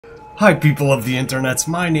Hi people of the internets,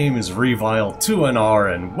 my name is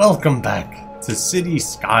Revile2NR and welcome back to City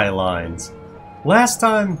Skylines. Last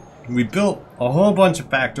time we built a whole bunch of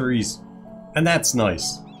factories and that's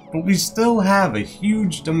nice, but we still have a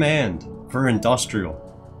huge demand for industrial.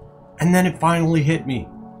 And then it finally hit me.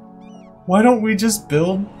 Why don't we just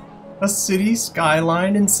build a city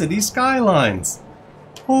skyline in City Skylines?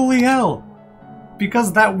 Holy hell!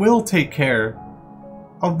 Because that will take care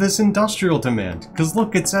of this industrial demand. Because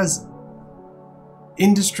look, it says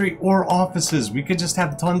industry or offices. We could just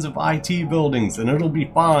have tons of IT buildings and it'll be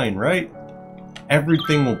fine, right?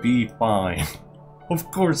 Everything will be fine. Of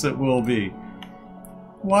course it will be.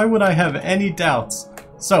 Why would I have any doubts?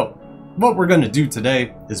 So, what we're going to do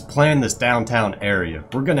today is plan this downtown area.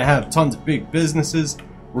 We're going to have tons of big businesses.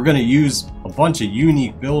 We're going to use a bunch of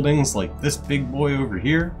unique buildings like this big boy over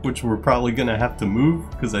here, which we're probably going to have to move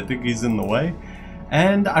because I think he's in the way.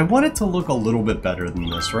 And I want it to look a little bit better than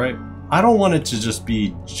this, right? I don't want it to just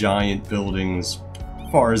be giant buildings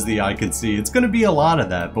far as the eye can see. It's going to be a lot of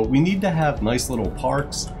that, but we need to have nice little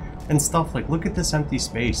parks and stuff. Like, look at this empty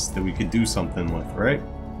space that we could do something with, right?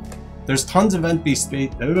 There's tons of empty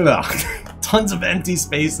space. Tons of empty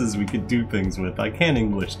spaces we could do things with. I can't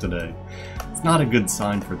English today. It's not a good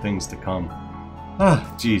sign for things to come.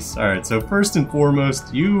 Ah, jeez. Alright, so first and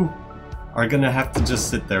foremost, you are going to have to just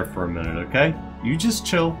sit there for a minute, okay? You just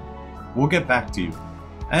chill. We'll get back to you.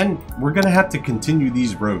 And we're going to have to continue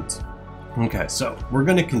these roads. Okay, so we're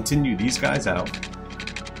going to continue these guys out.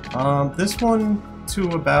 This one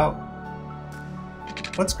to about...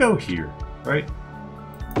 Let's go here, right?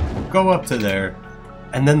 We'll go up to there.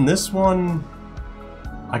 And then this one...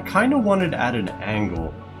 I kind of wanted at an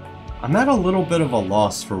angle. I'm at a little bit of a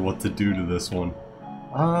loss for what to do to this one.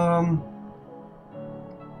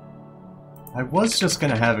 I was just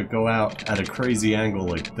going to have it go out at a crazy angle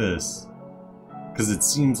like this. Because it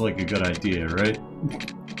seems like a good idea, right?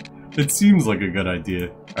 It seems like a good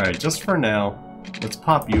idea. Alright, just for now, let's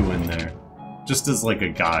pop you in there. Just as like a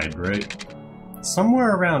guide, right?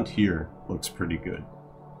 Somewhere around here looks pretty good.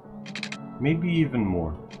 Maybe even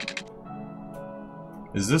more.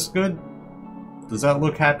 Is this good? Does that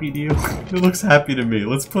look happy to you? It looks happy to me.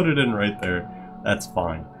 Let's put it in right there. That's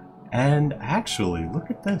fine. And actually,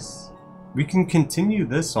 look at this. We can continue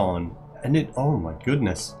this on. And it, oh my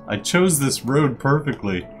goodness, I chose this road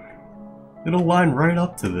perfectly. It'll line right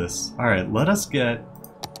up to this. Alright, let us get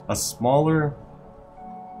a smaller,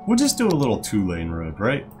 we'll just do a little 2-lane road,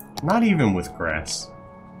 right? Not even with grass.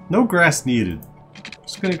 No grass needed.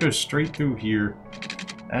 Just gonna go straight through here.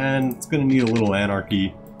 And it's gonna need a little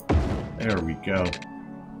anarchy. There we go.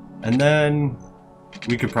 And then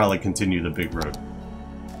we could probably continue the big road.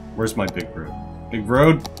 Where's my big road? Big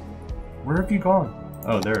road? Where have you gone?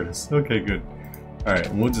 Oh, there it is. Okay, good.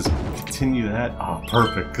 Alright, we'll just continue that. Ah,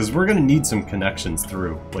 perfect, because we're going to need some connections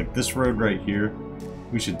through. Like this road right here,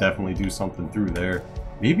 we should definitely do something through there.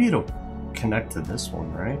 Maybe it'll connect to this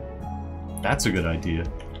one, right? That's a good idea.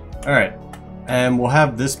 Alright, and we'll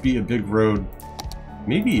have this be a big road.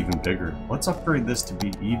 Maybe even bigger. Let's upgrade this to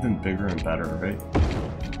be even bigger and better, right?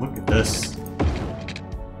 Look at this.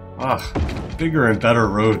 Ah, bigger and better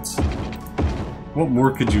roads. What more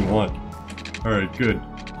could you want? Alright, good.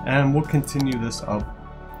 And we'll continue this up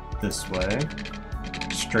this way.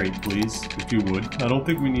 Straight, please, if you would. I don't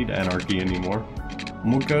think we need anarchy anymore.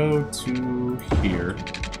 And we'll go to here.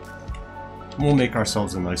 And we'll make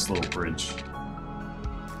ourselves a nice little bridge.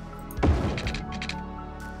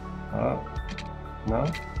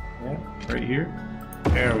 No? Yeah, right here.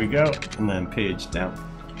 There we go. And then page down.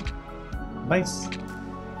 Nice.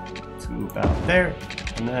 To about there.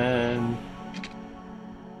 And then...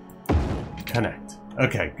 connect.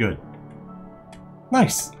 Okay, good.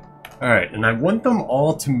 Nice. Alright, and I want them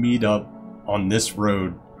all to meet up on this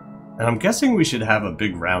road. And I'm guessing we should have a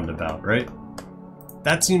big roundabout, right?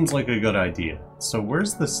 That seems like a good idea. So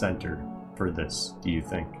where's the center for this, do you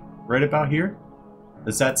think? Right about here?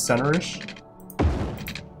 Is that center-ish?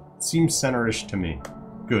 Seems center-ish to me.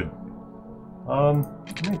 Good. Let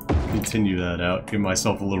me continue that out. Give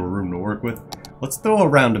myself a little room to work with. Let's throw a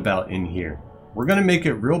roundabout in here. We're gonna make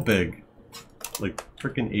it real big. Like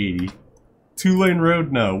freaking 80. 2-lane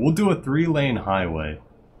road? No, we'll do a 3-lane highway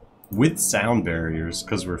with sound barriers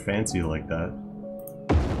because we're fancy like that.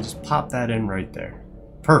 Just pop that in right there.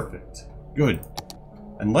 Perfect. Good.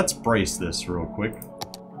 And let's brace this real quick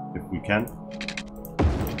if we can.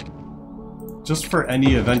 Just for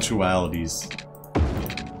any eventualities.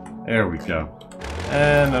 There we go.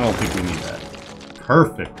 And I don't think we need that.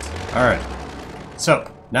 Perfect. Alright. So,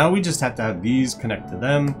 now we just have to have these connect to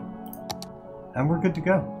them. And we're good to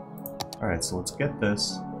go. Alright, so let's get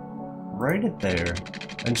this right at there.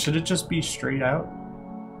 And should it just be straight out?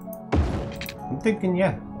 I'm thinking,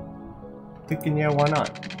 yeah. Yeah, why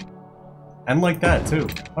not? And like that, too.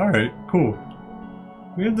 Alright, cool.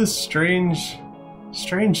 We have this strange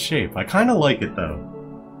shape. I kind of like it, though.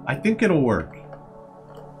 I think it'll work.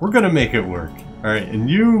 We're gonna make it work. Alright, and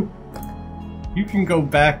you can go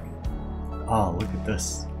back. Oh, look at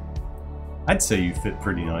this. I'd say you fit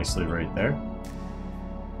pretty nicely right there.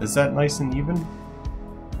 Is that nice and even?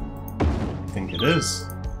 I think it is.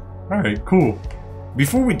 Alright, cool.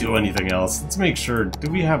 Before we do anything else, let's make sure,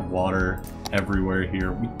 do we have water everywhere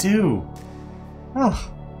here? We do!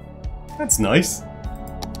 Oh, that's nice.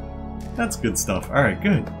 That's good stuff. Alright,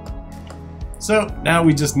 good. So, now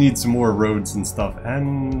we just need some more roads and stuff,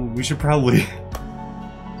 and we should probably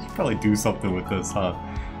do something with this,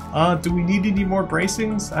 huh? Do we need any more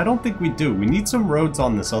bracings? I don't think we do. We need some roads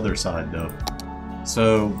on this other side, though.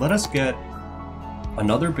 So, let us get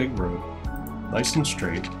another big road, nice and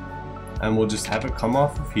straight, and we'll just have it come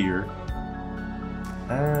off of here.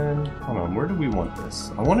 And, hold on, where do we want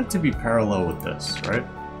this? I want it to be parallel with this, right?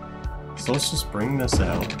 So let's just bring this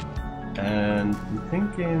out. And I'm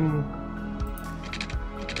thinking,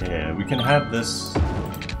 yeah, we can have this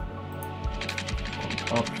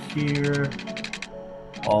up here,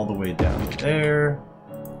 all the way down there.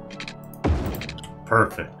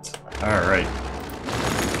 Perfect. Alright.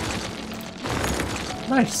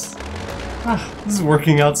 Nice. Ah, this is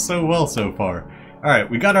working out so well so far. Alright,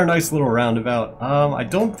 we got our nice little roundabout. I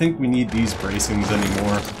don't think we need these bracings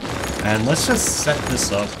anymore. And let's just set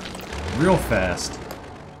this up real fast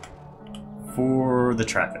for the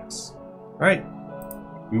traffics. Right?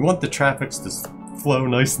 We want the traffics to flow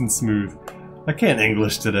nice and smooth. I can't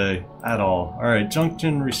English today at all. Alright,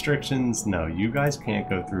 junction restrictions. No, you guys can't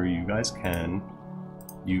go through. You guys can.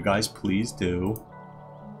 You guys please do.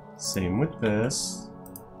 Same with this.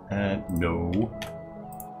 And no.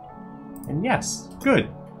 And yes. Good.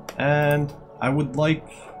 And I would like...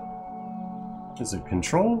 Is it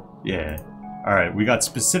control? Yeah. Alright, we got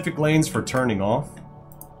specific lanes for turning off.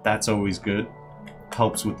 That's always good.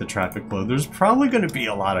 Helps with the traffic flow. There's probably going to be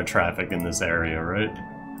a lot of traffic in this area, right?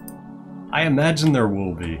 I imagine there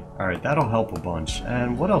will be. Alright, that'll help a bunch.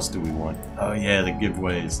 And what else do we want? Oh yeah, the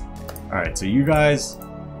giveaways. Alright, so you guys,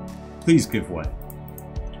 please give way.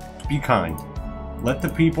 Be kind. Let the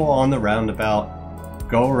people on the roundabout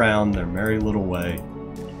go around their merry little way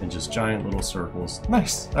in just giant little circles.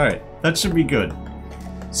 Nice. Alright, that should be good.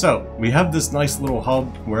 So, we have this nice little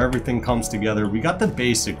hub where everything comes together. We got the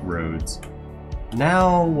basic roads.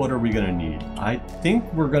 Now, what are we gonna need? I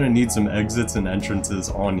think we're gonna need some exits and entrances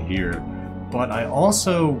on here, but I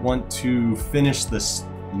also want to finish this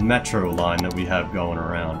metro line that we have going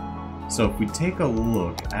around. So if we take a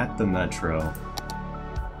look at the metro,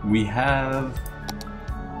 we have...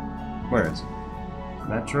 Where is it?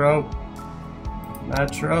 Metro?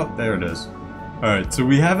 Metro? There it is. Alright, so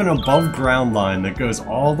we have an above ground line that goes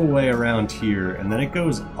all the way around here, and then it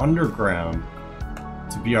goes underground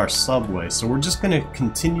to be our subway. So we're just going to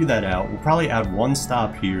continue that out. We'll probably add one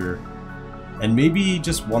stop here, and maybe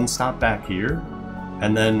just one stop back here,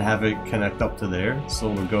 and then have it connect up to there,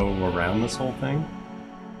 so it'll go around this whole thing.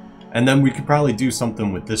 And then we could probably do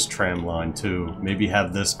something with this tram line too. Maybe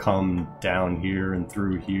have this come down here and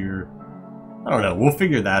through here. I don't know, we'll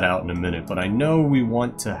figure that out in a minute, but I know we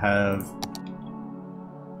want to have...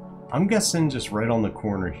 I'm guessing just right on the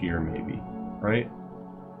corner here maybe, right?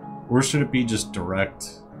 Or should it be just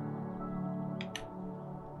direct?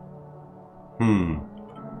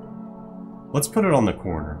 Let's put it on the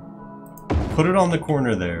corner. We'll put it on the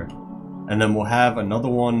corner there, and then we'll have another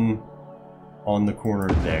one on the corner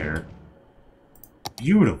there.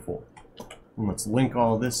 Beautiful. And let's link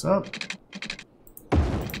all this up.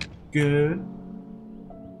 Good.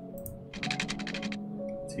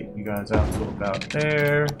 Take you guys out to about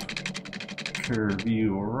there. Curve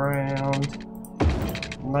you around.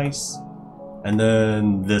 Nice. And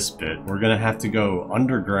then this bit. We're gonna have to go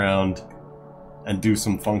underground and do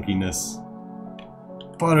some funkiness.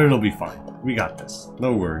 But it'll be fine. We got this.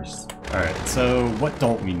 No worries. Alright, so what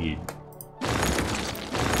don't we need?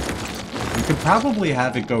 We could probably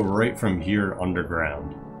have it go right from here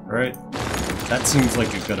underground, right? That seems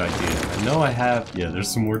like a good idea. I know I have... Yeah, there's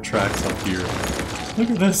some more tracks up here. Look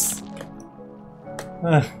at this!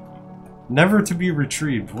 Never to be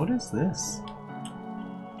retrieved. What is this?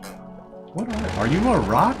 What are you a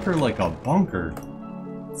rock or like a bunker?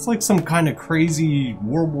 It's like some kind of crazy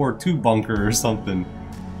World War II bunker or something.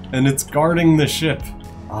 And it's guarding the ship.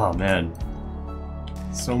 Oh man.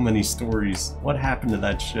 So many stories. What happened to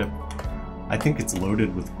that ship? I think it's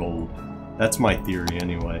loaded with gold. That's my theory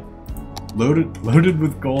anyway. Loaded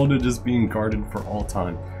with gold and just being guarded for all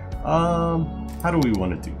time. How do we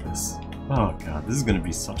want to do this? Oh god, this is gonna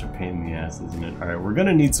be such a pain in the ass, isn't it? Alright, we're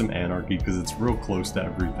gonna need some anarchy because it's real close to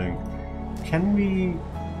everything. Can we...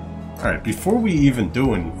 Alright, before we even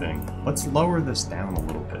do anything, let's lower this down a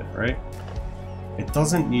little bit, right? It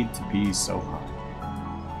doesn't need to be so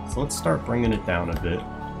high. So let's start bringing it down a bit.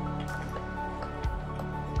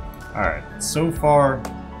 Alright, so far,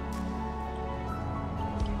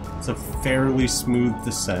 it's a fairly smooth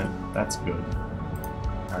descent. That's good.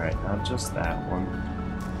 Alright, now just that one.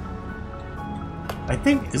 I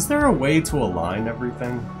think, is there a way to align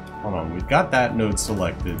everything? Hold on, we've got that node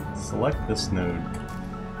selected. Select this node.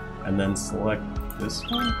 And then select this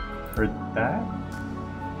one? Or that?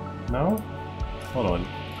 No? Hold on.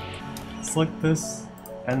 Select this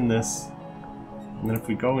and this. And then if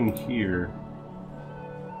we go in here...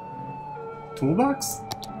 Toolbox?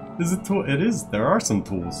 Is it tool? It is. There are some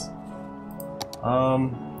tools.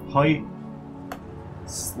 Height.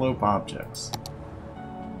 Slope objects.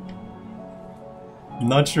 I'm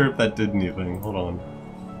not sure if that did anything. Hold on.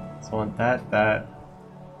 So I want that.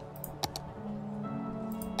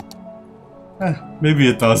 Maybe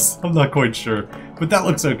it does. I'm not quite sure. But that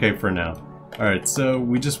looks okay for now. Alright, so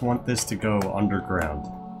we just want this to go underground.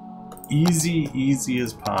 Easy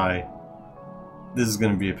as pie. This is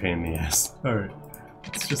gonna be a pain in the ass. Alright.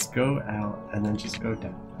 Let's just go out and then just go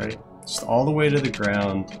down, right? Just all the way to the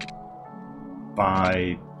ground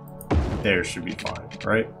by there should be fine,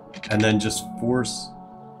 right? And then just force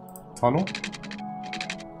tunnel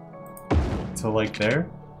to like there.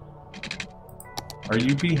 Are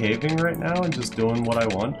you behaving right now and just doing what I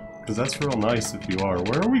want? Because that's real nice if you are.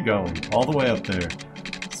 Where are we going? All the way up there.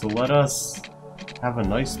 So let us have a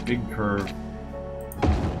nice big curve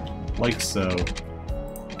like so.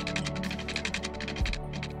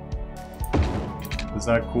 Is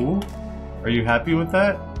that cool? Are you happy with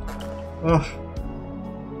that? Ugh.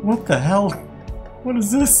 What the hell? What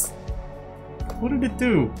is this? What did it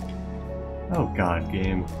do? Oh god,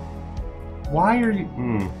 game. Why are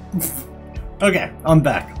you... Okay, I'm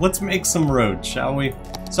back. Let's make some roads, shall we?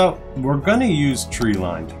 So, we're gonna use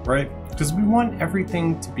tree-lined, right? Because we want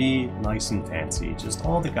everything to be nice and fancy, just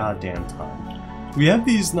all the goddamn time. We have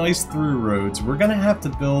these nice through roads. We're gonna have to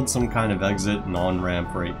build some kind of exit and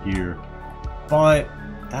on-ramp right here. But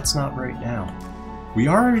that's not right now. We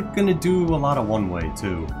are gonna do a lot of one-way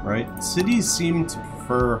too, right? Cities seem to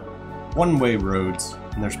prefer one-way roads,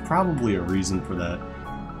 and there's probably a reason for that.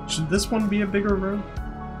 Should this one be a bigger road?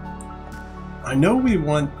 I know we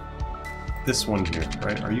want this one here,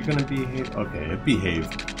 right? Are you gonna behave? Okay, it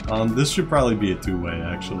behaved. This should probably be a two-way,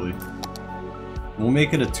 actually. We'll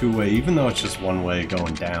make it a two-way, even though it's just one way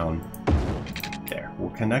going down. There,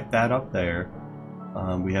 we'll connect that up there.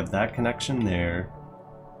 We have that connection there.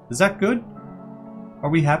 Is that good? Are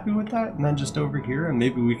we happy with that? And then just over here, and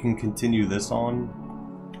maybe we can continue this on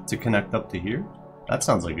to connect up to here? That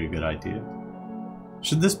sounds like a good idea.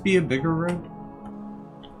 Should this be a bigger road?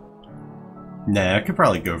 Nah, I could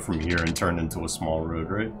probably go from here and turn into a small road,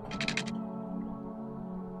 right?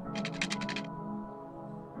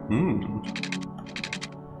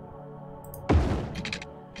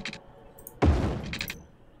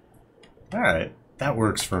 Alright, that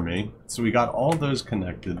works for me. So we got all those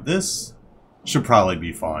connected. This should probably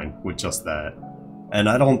be fine with just that. And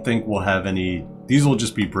I don't think we'll have any... These will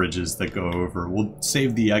just be bridges that go over. We'll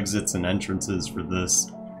save the exits and entrances for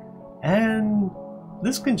this. And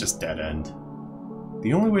this can just dead end.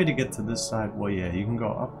 The only way to get to this side... Well, yeah, you can go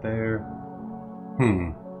up there.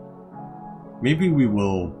 Maybe we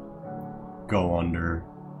will go under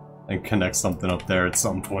and connect something up there at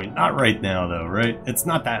some point. Not right now, though, right? It's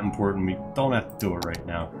not that important. We don't have to do it right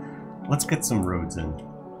now. Let's get some roads in.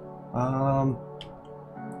 How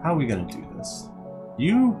are we gonna do this?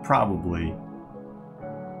 You probably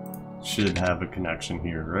should have a connection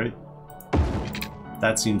here, right?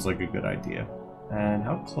 That seems like a good idea. And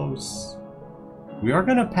how close? We are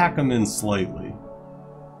gonna pack them in slightly.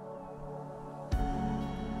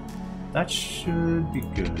 That should be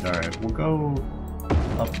good. Alright, we'll go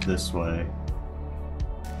up this way.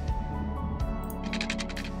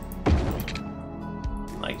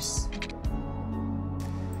 Nice.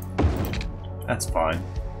 That's fine.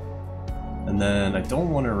 And then I don't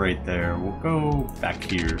want it right there. We'll go back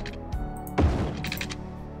here.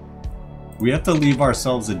 We have to leave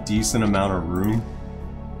ourselves a decent amount of room,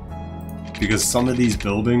 because some of these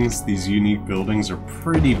buildings, these unique buildings, are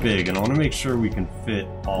pretty big, and I want to make sure we can fit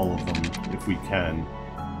all of them if we can.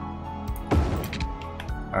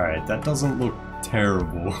 Alright, that doesn't look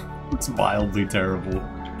terrible. It's wildly terrible.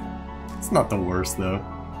 It's not the worst, though.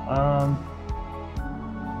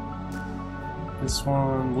 This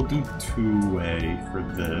one, we'll do two-way for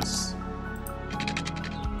this.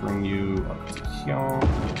 Bring you up to here.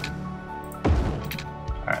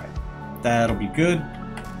 Alright, that'll be good.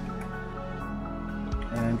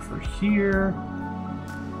 And for here...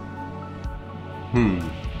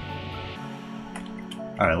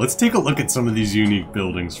 Alright, let's take a look at some of these unique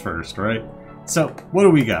buildings first, right? So, what do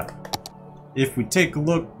we got? If we take a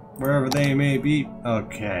look wherever they may be...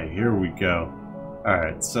 Okay, here we go.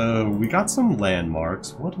 Alright, so we got some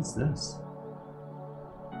landmarks. What is this?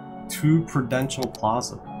 2 Prudential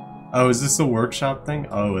Plaza. Oh, is this a workshop thing?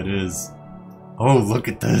 Oh, it is. Oh, look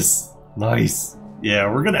at this. Nice.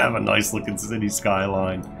 Yeah, we're gonna have a nice looking city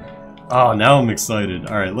skyline. Oh, now I'm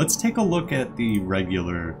excited. Alright, let's take a look at the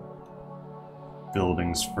regular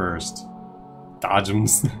buildings first. Dodge 'em.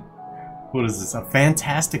 What is this? A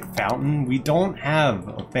fantastic fountain? We don't have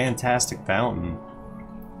a fantastic fountain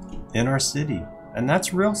in our city. And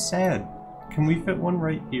that's real sad. Can we fit one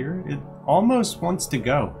right here? It almost wants to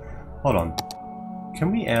go. Hold on.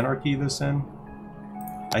 Can we anarchy this in?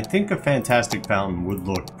 I think a fantastic fountain would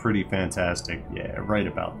look pretty fantastic. Yeah, right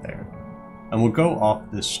about there. And we'll go off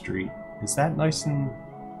this street. Is that nice and...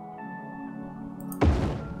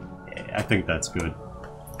 Yeah, I think that's good.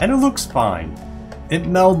 And it looks fine. It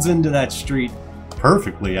melds into that street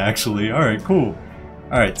perfectly, actually. Alright, cool.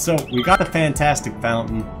 Alright, so we got the fantastic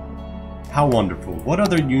fountain. How wonderful. What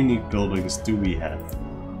other unique buildings do we have?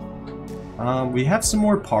 We have some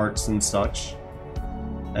more parks and such.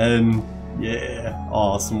 And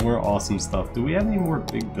yeah, some more awesome stuff. Do we have any more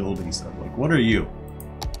big buildings though? Like, what are you?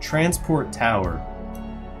 Transport Tower.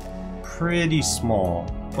 Pretty small,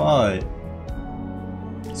 but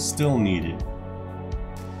still needed.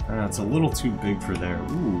 It's a little too big for there.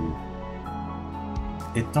 Ooh.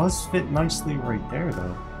 It does fit nicely right there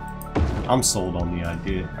though. I'm sold on the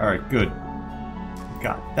idea. Alright, good.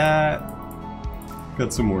 Got that.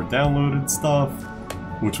 Got some more downloaded stuff,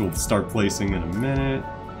 which we'll start placing in a minute.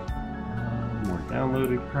 More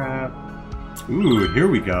downloaded crap. Ooh, here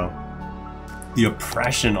we go. The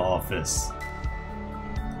Oppression Office.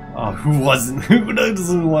 Oh, who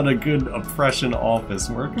doesn't want a good Oppression Office?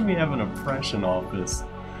 Where can we have an Oppression Office?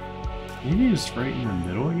 Maybe just right in the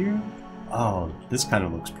middle here? Oh, this kind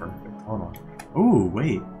of looks perfect. Hold on. Ooh,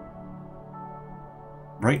 wait.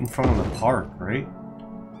 Right in front of the park, right?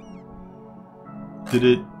 Did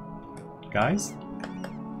it... Guys?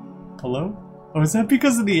 Hello? Oh, is that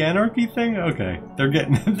because of the anarchy thing? Okay,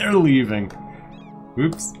 they're leaving.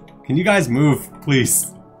 Oops. Can you guys move,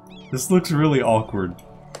 please? This looks really awkward.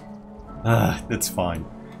 That's fine.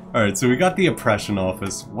 Alright, so we got the Oppression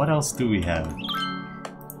Office. What else do we have?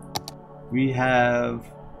 We have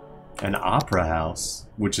an opera house,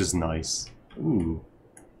 which is nice. Ooh.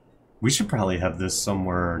 We should probably have this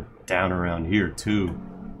somewhere down around here, too.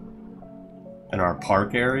 In our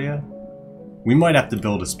park area. We might have to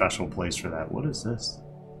build a special place for that. What is this?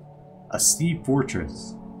 A sea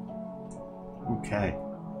fortress. Okay.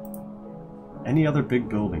 Any other big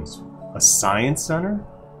buildings? A science center?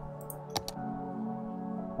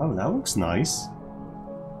 Oh, that looks nice.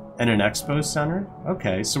 And an expo center?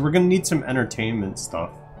 Okay, so we're gonna need some entertainment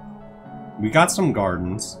stuff. We got some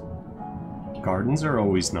gardens. Gardens are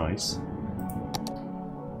always nice.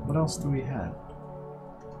 What else do we have?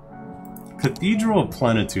 Cathedral of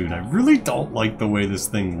Plenitude. I really don't like the way this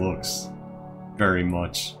thing looks very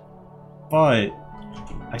much. But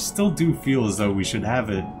I still do feel as though we should have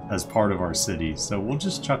it as part of our city. So we'll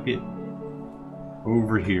just chuck it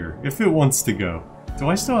over here, if it wants to go. Do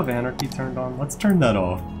I still have anarchy turned on? Let's turn that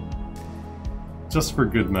off. Just for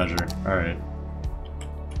good measure. Alright.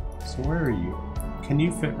 So where are you? Can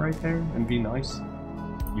you fit right there and be nice?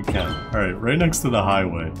 You can. Alright, right next to the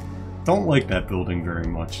highway. Don't like that building very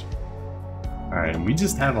much. Alright, and we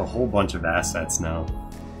just have a whole bunch of assets now.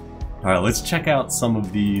 Alright, let's check out some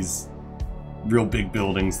of these real big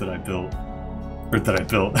buildings that I built. Or that I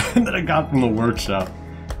built, that I got from the workshop.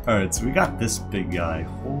 Alright, so we got this big guy.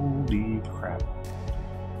 Holy crap.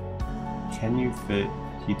 Can you fit?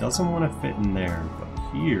 He doesn't want to fit in there, but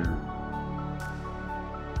here...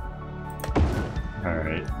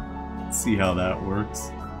 Alright, let's see how that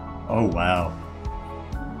works. Oh wow.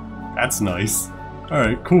 That's nice.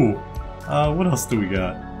 Alright, cool. What else do we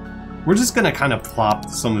got? We're just gonna kind of plop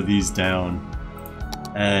some of these down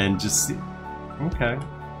and just see. Okay.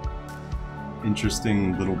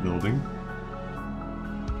 Interesting little building.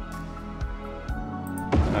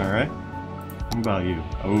 Alright. What about you?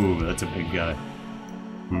 Oh, that's a big guy.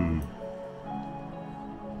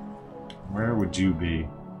 Where would you be?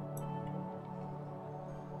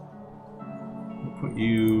 We'll put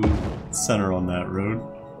you center on that road.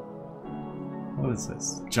 What is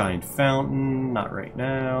this? Giant fountain, not right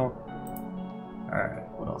now. Alright,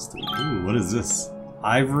 what else do we do? Ooh, what is this?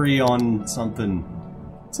 Ivory on something.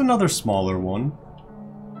 It's another smaller one.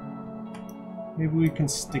 Maybe we can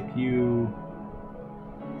stick you...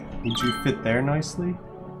 Would you fit there nicely?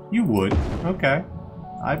 You would. Okay.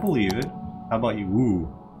 I believe it. How about you?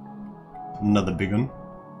 Ooh. Another big one.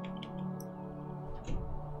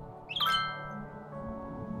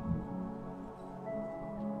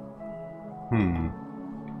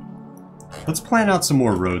 Let's plan out some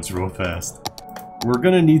more roads real fast. We're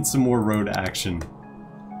gonna need some more road action.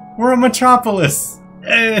 We're a metropolis!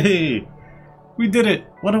 Hey! We did it!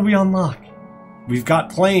 What do we unlock? We've got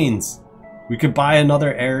planes! We could buy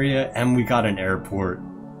another area, and we got an airport.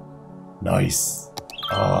 Nice.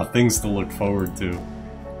 Ah, things to look forward to.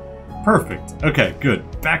 Perfect. Okay,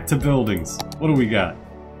 good. Back to buildings. What do we got?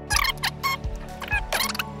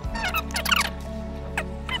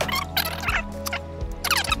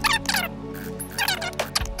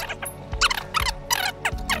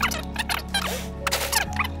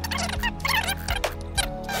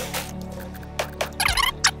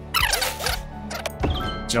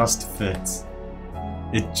 Just fits.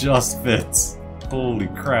 It just fits. Holy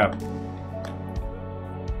crap.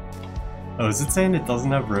 Oh, is it saying it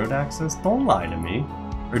doesn't have road access? Don't lie to me.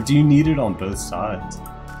 Or do you need it on both sides?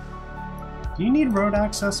 Do you need road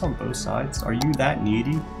access on both sides? Are you that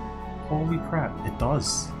needy? Holy crap, it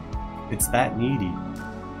does. It's that needy.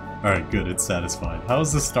 Alright, good, it's satisfied. How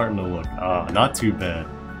is this starting to look? Ah, not too bad.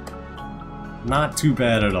 Not too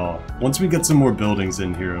bad at all. Once we get some more buildings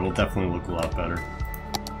in here, it'll definitely look a lot better.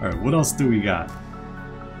 Alright, what else do we got?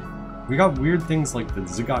 We got weird things like the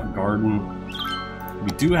Ziggurat Garden. We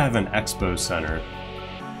do have an expo center,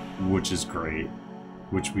 which is great.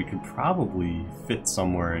 Which we could probably fit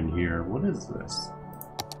somewhere in here. What is this?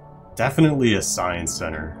 Definitely a science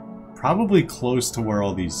center. Probably close to where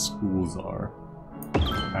all these schools are.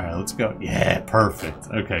 Alright, let's go. Yeah, perfect.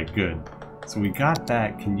 Okay, good. So we got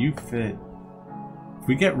that. Can you fit... If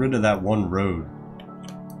we get rid of that one road,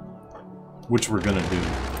 which we're gonna do.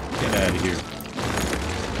 Get out of here.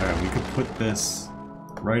 Alright, we could put this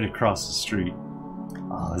right across the street.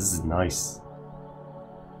 Oh, this is nice.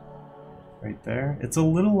 Right there. It's a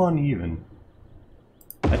little uneven.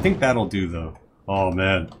 I think that'll do though. Oh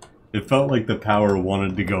man. It felt like the power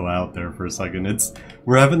wanted to go out there for a second.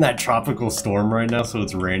 We're having that tropical storm right now, so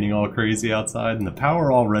it's raining all crazy outside, and the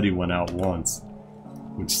power already went out once.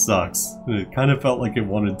 Which sucks. It kind of felt like it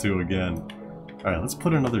wanted to again. Alright, let's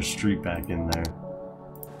put another street back in there.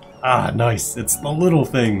 Ah, nice. It's the little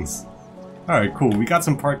things. Alright, cool. We got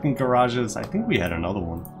some parking garages. I think we had another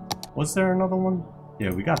one. Was there another one?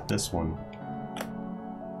 Yeah, we got this one.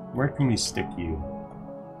 Where can we stick you?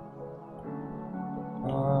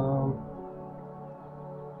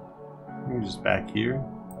 Maybe just back here.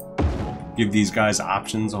 Give these guys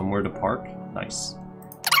options on where to park. Nice.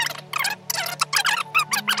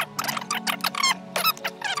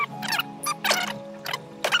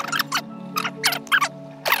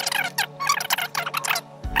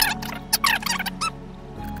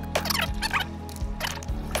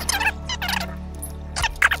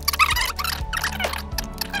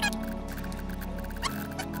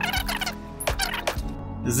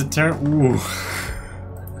 Is it terrible? Ooh.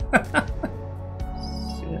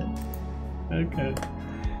 Shit. Okay.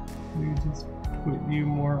 We just put you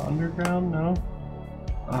more underground? No?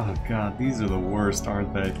 Oh god, these are the worst,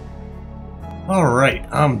 aren't they? Alright,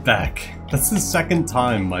 I'm back. That's the second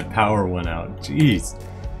time my power went out. Jeez.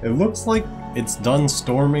 It looks like it's done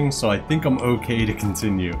storming, so I think I'm okay to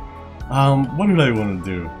continue. What did I want to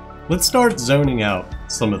do? Let's start zoning out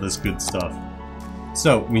some of this good stuff.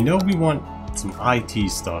 So, we know we want some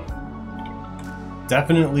IT stuff.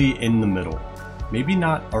 Definitely in the middle. Maybe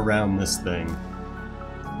not around this thing.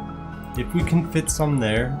 If we can fit some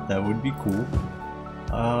there, that would be cool.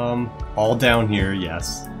 All down here,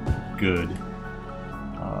 yes. Good.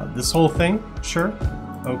 This whole thing? Sure.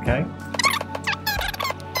 Okay.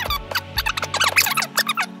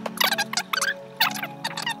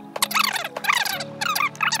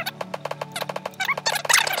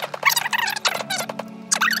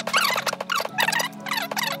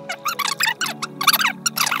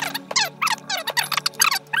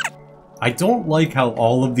 I don't like how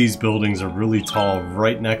all of these buildings are really tall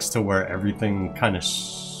right next to where everything kind of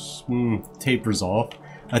tapers off.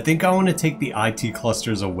 I think I want to take the IT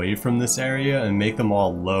clusters away from this area and make them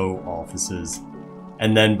all low offices.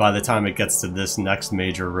 And then by the time it gets to this next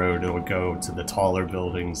major road, it'll go to the taller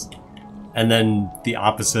buildings. And then the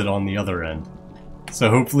opposite on the other end.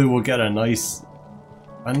 So hopefully we'll get a nice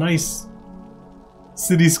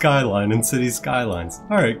city skyline and city skylines.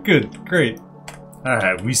 Alright, good, great.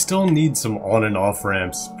 Alright, we still need some on and off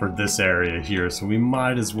ramps for this area here, so we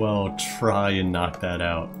might as well try and knock that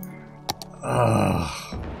out.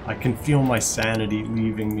 I can feel my sanity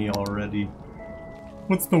leaving me already.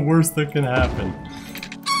 What's the worst that can happen?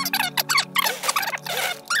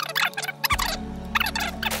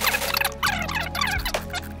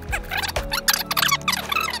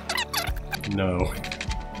 No.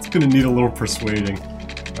 It's gonna need a little persuading.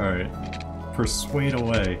 Alright. Persuade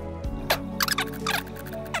away.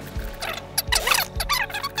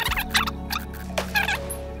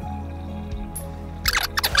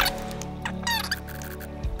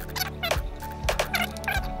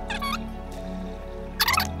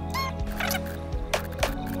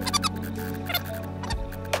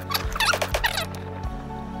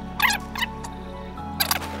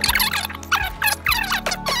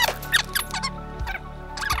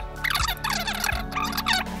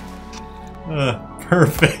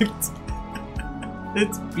 Perfect.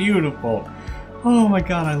 It's beautiful. Oh my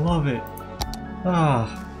god, I love it.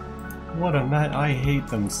 What a mat. I hate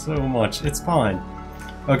them so much. It's fine.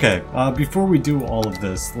 Okay, before we do all of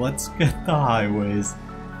this, let's get the highways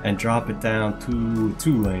and drop it down to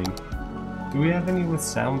 2-lane. Do we have any with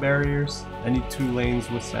sound barriers? Any 2 lanes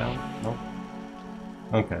with sound? No?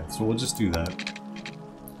 Okay, so we'll just do that.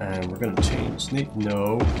 And we're gonna change.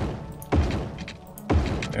 No.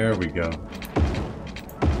 There we go.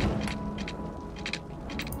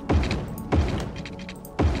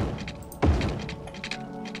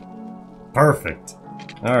 Perfect.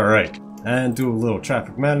 Alright, and do a little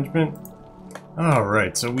traffic management.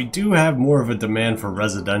 Alright, so we do have more of a demand for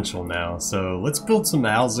residential now, so let's build some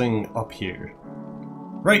housing up here.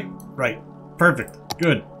 Right. Perfect.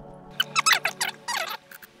 Good.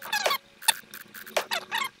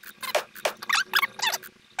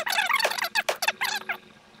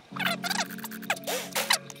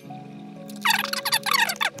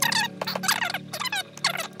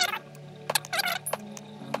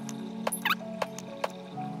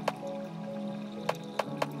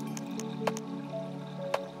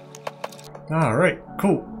 Alright,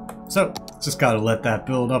 cool. So, just gotta let that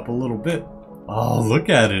build up a little bit. Oh, look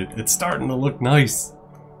at it. It's starting to look nice.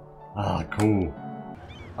 Cool.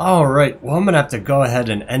 Alright, well I'm gonna have to go ahead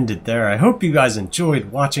and end it there. I hope you guys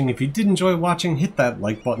enjoyed watching. If you did enjoy watching, hit that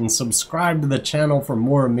like button, subscribe to the channel for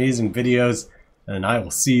more amazing videos, and I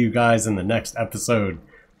will see you guys in the next episode.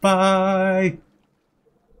 Bye!